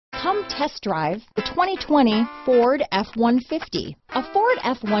Come test drive the 2020 Ford F-150. A Ford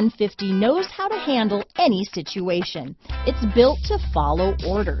F-150 knows how to handle any situation. It's built to follow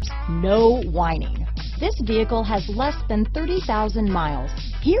orders, no whining. This vehicle has less than 30,000 miles.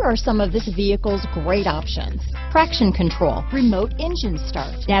 Here are some of this vehicle's great options: traction control, remote engine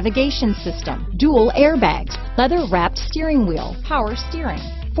start, navigation system, dual airbags, leather-wrapped steering wheel, power steering,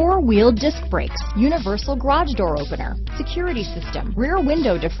 four-wheel disc brakes, universal garage door opener, security system, rear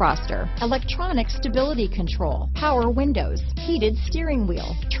window defroster, electronic stability control, power windows, heated steering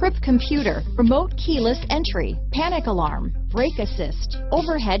wheel, trip computer, remote keyless entry, panic alarm, brake assist,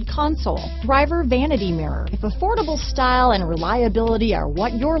 overhead console, driver vanity mirror. If affordable style and reliability are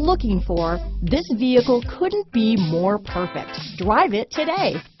what you're looking for, this vehicle couldn't be more perfect. Drive it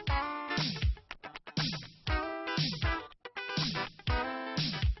today.